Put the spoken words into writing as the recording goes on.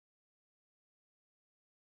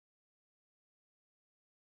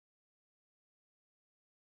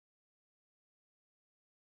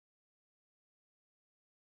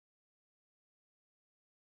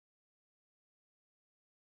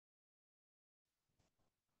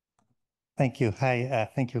Thank you. Hi,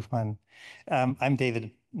 thank you, Juan. I'm David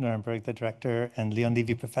Nuremberg, the director, and Leon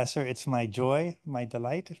Levy professor. It's my joy, my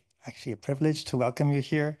delight, actually a privilege to welcome you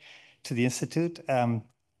here to the Institute.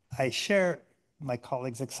 I share my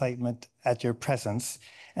colleagues' excitement at your presence,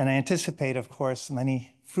 and I anticipate, of course,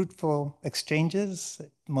 many fruitful exchanges,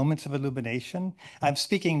 moments of illumination. I'm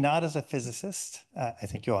speaking not as a physicist, I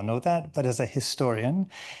think you all know that, but as a historian.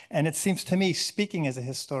 And it seems to me, speaking as a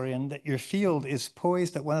historian, that your field is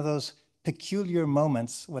poised at one of those peculiar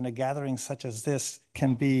moments when a gathering such as this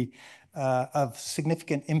can be of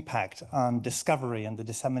significant impact on discovery and the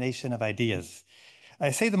dissemination of ideas.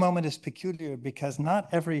 I say the moment is peculiar because not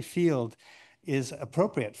every field is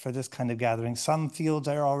appropriate for this kind of gathering. Some fields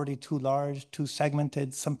are already too large, too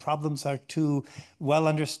segmented. Some problems are too well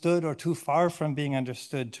understood or too far from being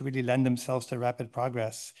understood to really lend themselves to rapid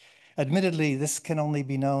progress. Admittedly, this can only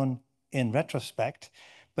be known in retrospect,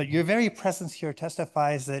 but your very presence here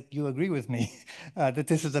testifies that you agree with me, that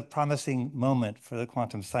this is a promising moment for the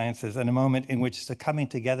quantum sciences and a moment in which the coming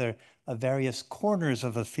together of various corners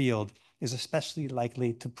of the field is especially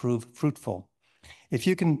likely to prove fruitful. If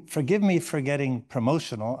you can forgive me for getting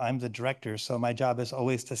promotional, I'm the director, so my job is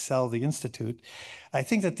always to sell the Institute. I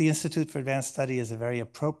think that the Institute for Advanced Study is a very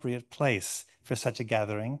appropriate place for such a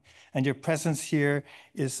gathering, and your presence here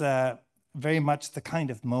is very much the kind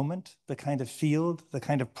of moment, the kind of field, the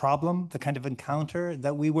kind of problem, the kind of encounter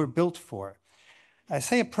that we were built for. I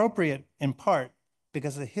say appropriate in part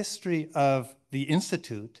because the history of the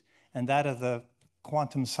Institute and that of the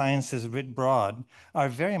quantum sciences writ broad are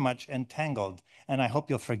very much entangled. And I hope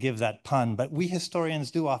you'll forgive that pun, but we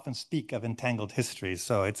historians do often speak of entangled histories,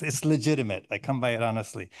 so it's legitimate. I come by it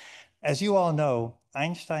honestly. As you all know,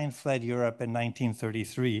 Einstein fled Europe in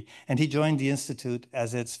 1933, and he joined the Institute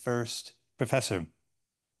as its first professor.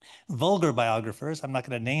 Vulgar biographers, I'm not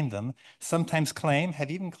going to name them, sometimes claim, have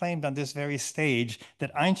even claimed on this very stage, that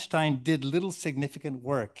Einstein did little significant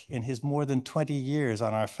work in his more than 20 years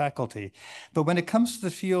on our faculty. But when it comes to the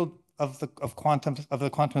field of the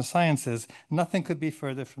quantum sciences, nothing could be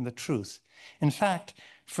further from the truth. In fact,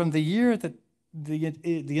 from the year that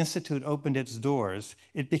the Institute opened its doors,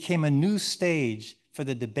 it became a new stage for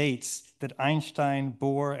the debates that Einstein,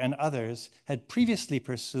 Bohr, and others had previously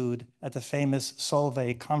pursued at the famous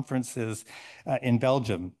Solvay conferences in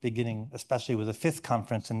Belgium, beginning especially with the fifth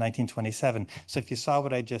conference in 1927. So if you saw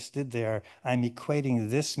what I just did there, I'm equating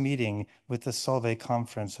this meeting with the Solvay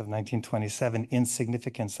conference of 1927 in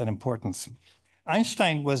significance and importance.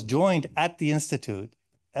 Einstein was joined at the Institute,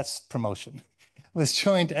 that's promotion, was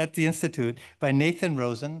joined at the Institute by Nathan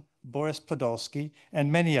Rosen, Boris Podolsky,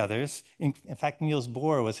 and many others. In fact, Niels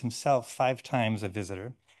Bohr was himself 5 times a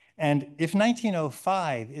visitor. And if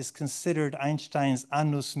 1905 is considered Einstein's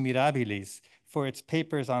annus mirabilis for its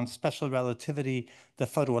papers on special relativity, the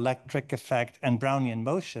photoelectric effect, and Brownian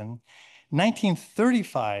motion,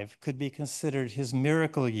 1935 could be considered his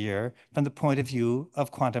miracle year from the point of view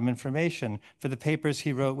of quantum information for the papers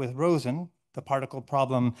he wrote with Rosen, the particle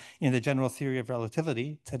problem in the general theory of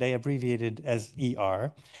relativity, today abbreviated as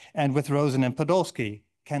ER, and with Rosen and Podolsky,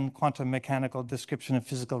 can quantum mechanical description of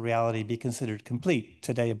physical reality be considered complete,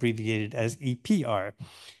 today abbreviated as EPR,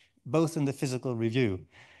 both in the Physical Review.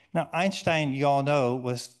 Now, Einstein, you all know,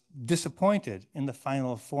 was disappointed in the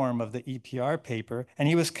final form of the EPR paper, and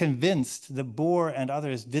he was convinced that Bohr and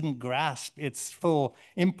others didn't grasp its full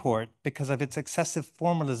import because of its excessive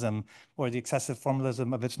formalism or the excessive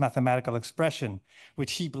formalism of its mathematical expression,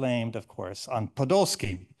 which he blamed, of course, on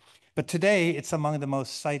Podolsky. But today, it's among the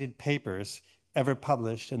most cited papers ever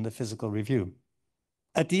published in the Physical Review.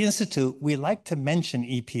 At the Institute, we like to mention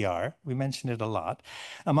EPR, we mention it a lot,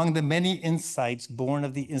 among the many insights born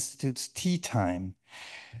of the Institute's tea time.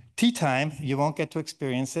 Tea time, you won't get to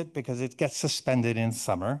experience it because it gets suspended in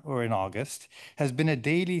summer or in August, has been a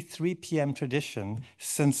daily 3 p.m. tradition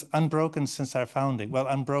unbroken since our founding. Well,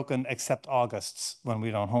 unbroken except Augusts when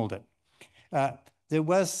we don't hold it. There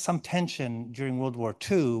was some tension during World War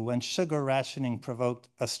II when sugar rationing provoked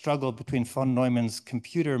a struggle between von Neumann's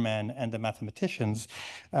computer men and the mathematicians.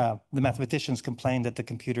 The mathematicians complained that the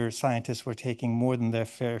computer scientists were taking more than their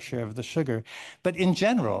fair share of the sugar. But in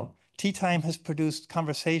general, tea time has produced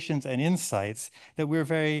conversations and insights that we're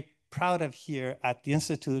very proud of here at the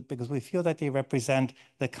Institute because we feel that they represent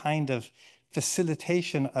the kind of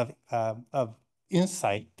facilitation of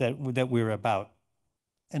insight that we're about.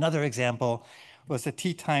 Another example, was a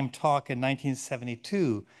tea time talk in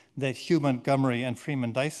 1972 that Hugh Montgomery and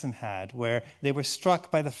Freeman Dyson had, where they were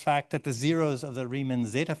struck by the fact that the zeros of the Riemann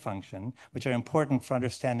zeta function, which are important for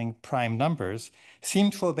understanding prime numbers,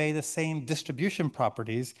 seem to obey the same distribution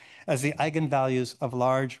properties as the eigenvalues of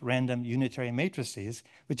large random unitary matrices,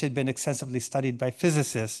 which had been extensively studied by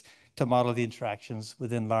physicists to model the interactions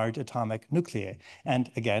within large atomic nuclei.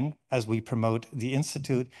 And again, as we promote the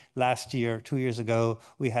Institute, last year, 2 years ago,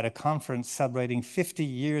 we had a conference celebrating 50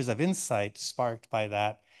 years of insight sparked by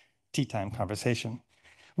that tea time conversation.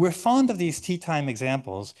 We're fond of these tea time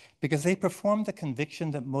examples because they perform the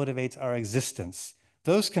conviction that motivates our existence.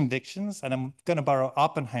 Those convictions, and I'm going to borrow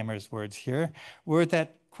Oppenheimer's words here, were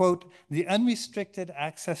that, quote, the unrestricted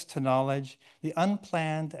access to knowledge, the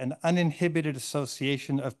unplanned and uninhibited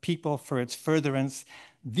association of people for its furtherance,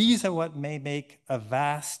 these are what may make a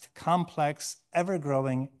vast, complex,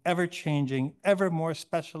 ever-growing, ever-changing, ever more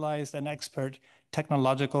specialized and expert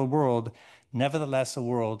technological world, nevertheless a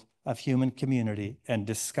world of human community and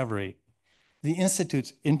discovery. The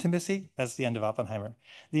Institute's intimacy, that's the end of Oppenheimer.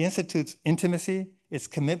 The Institute's intimacy, its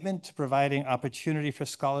commitment to providing opportunity for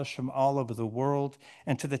scholars from all over the world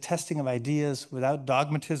and to the testing of ideas without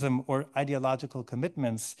dogmatism or ideological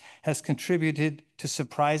commitments has contributed to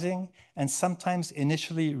surprising and sometimes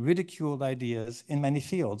initially ridiculed ideas in many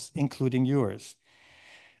fields, including yours.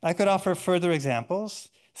 I could offer further examples,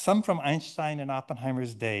 some from Einstein and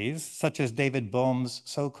Oppenheimer's days, such as David Bohm's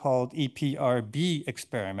so-called EPRB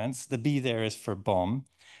experiments. The B there is for Bohm,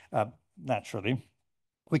 naturally.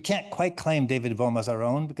 We can't quite claim David Bohm as our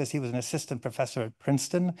own because he was an assistant professor at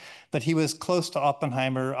Princeton, but he was close to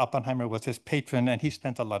Oppenheimer. Oppenheimer was his patron, and he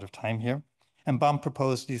spent a lot of time here. And Bohm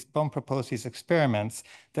proposed these experiments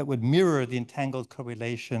that would mirror the entangled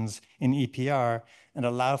correlations in EPR and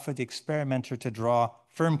allow for the experimenter to draw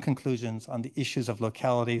firm conclusions on the issues of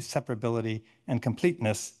locality, separability, and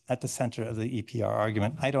completeness at the center of the EPR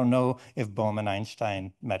argument. I don't know if Bohm and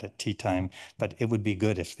Einstein met at tea time, but it would be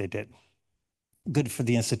good if they did. Good for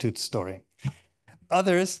the Institute's story.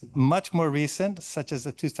 Others, much more recent, such as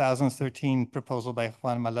the 2013 proposal by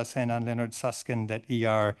Juan Malacena and Leonard Susskind that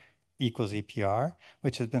ER equals EPR,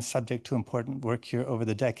 which has been subject to important work here over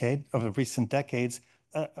recent decades,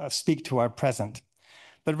 speak to our present.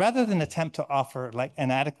 But rather than attempt to offer like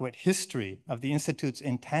an adequate history of the Institute's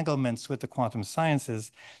entanglements with the quantum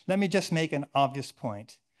sciences, let me just make an obvious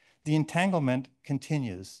point. The entanglement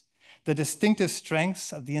continues. The distinctive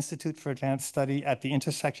strengths of the Institute for Advanced Study at the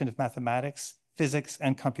intersection of mathematics, physics,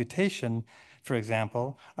 and computation, for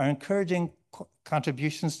example, are encouraging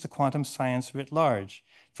contributions to quantum science writ large,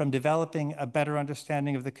 from developing a better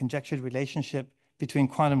understanding of the conjectured relationship between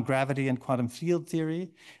quantum gravity and quantum field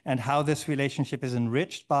theory, and how this relationship is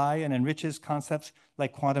enriched by and enriches concepts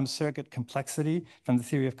like quantum circuit complexity from the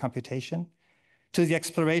theory of computation, to the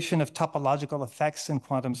exploration of topological effects in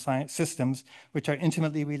quantum science systems, which are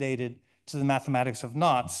intimately related to the mathematics of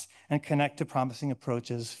knots and connect to promising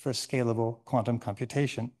approaches for scalable quantum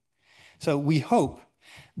computation. So we hope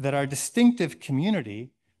that our distinctive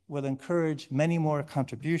community will encourage many more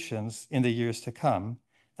contributions in the years to come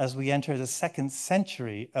as we enter the second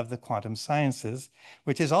century of the quantum sciences,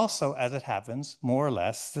 which is also, as it happens, more or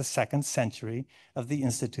less the second century of the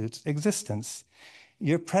Institute's existence.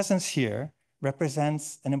 Your presence here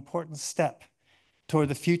represents an important step toward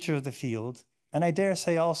the future of the field, and I dare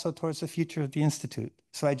say also towards the future of the Institute.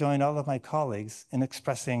 So I join all of my colleagues in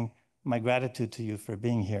expressing my gratitude to you for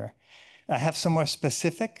being here. I have some more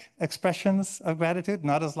specific expressions of gratitude,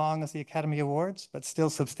 not as long as the Academy Awards, but still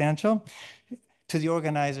substantial. To the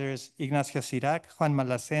organizers, Ignacio Cirac, Juan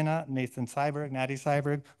Malacena, Nathan Seiberg, Nati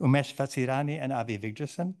Seiberg, Umesh Vazirani, and Avi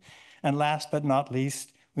Vigdresen. And last but not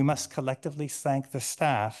least, we must collectively thank the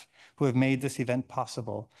staff who have made this event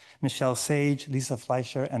possible. Michelle Sage, Lisa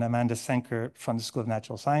Fleischer, and Amanda Senker from the School of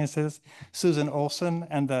Natural Sciences, Susan Olson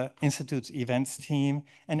and the Institute's events team,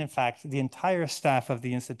 and in fact, the entire staff of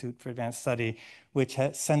the Institute for Advanced Study, which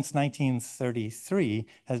has, since 1933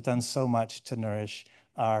 has done so much to nourish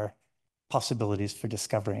our possibilities for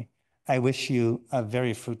discovery. I wish you a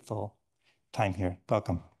very fruitful time here.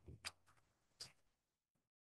 Welcome.